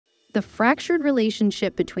The fractured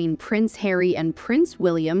relationship between Prince Harry and Prince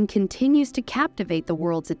William continues to captivate the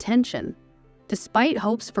world's attention. Despite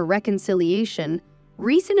hopes for reconciliation,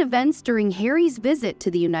 recent events during Harry's visit to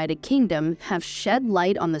the United Kingdom have shed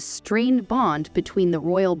light on the strained bond between the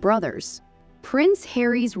royal brothers. Prince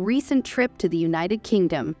Harry's recent trip to the United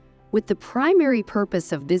Kingdom, with the primary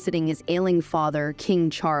purpose of visiting his ailing father, King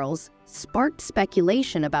Charles, sparked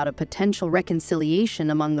speculation about a potential reconciliation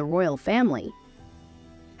among the royal family.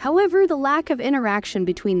 However, the lack of interaction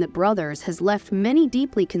between the brothers has left many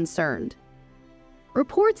deeply concerned.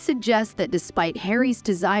 Reports suggest that despite Harry's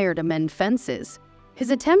desire to mend fences, his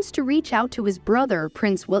attempts to reach out to his brother,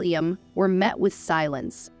 Prince William, were met with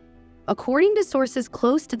silence. According to sources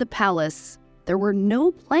close to the palace, there were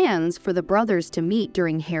no plans for the brothers to meet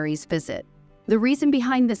during Harry's visit. The reason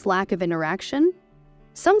behind this lack of interaction?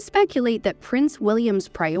 Some speculate that Prince William's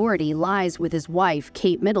priority lies with his wife,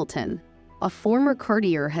 Kate Middleton. A former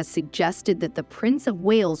courtier has suggested that the Prince of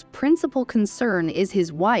Wales' principal concern is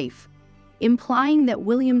his wife, implying that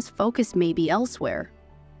William's focus may be elsewhere.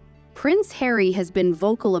 Prince Harry has been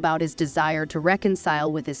vocal about his desire to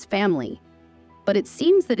reconcile with his family, but it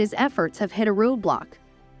seems that his efforts have hit a roadblock.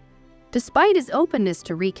 Despite his openness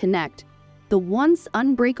to reconnect, the once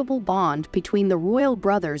unbreakable bond between the royal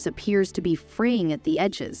brothers appears to be fraying at the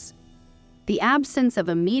edges. The absence of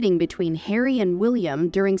a meeting between Harry and William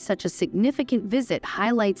during such a significant visit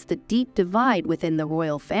highlights the deep divide within the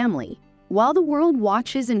royal family. While the world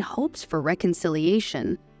watches and hopes for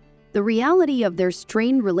reconciliation, the reality of their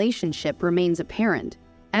strained relationship remains apparent.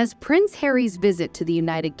 As Prince Harry's visit to the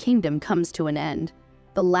United Kingdom comes to an end,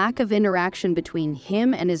 the lack of interaction between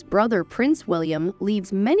him and his brother Prince William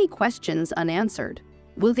leaves many questions unanswered.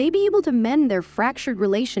 Will they be able to mend their fractured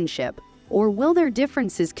relationship, or will their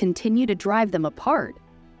differences continue to drive them apart?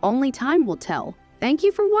 Only time will tell. Thank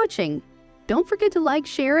you for watching. Don't forget to like,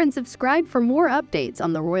 share, and subscribe for more updates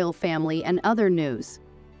on the royal family and other news.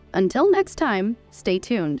 Until next time, stay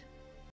tuned.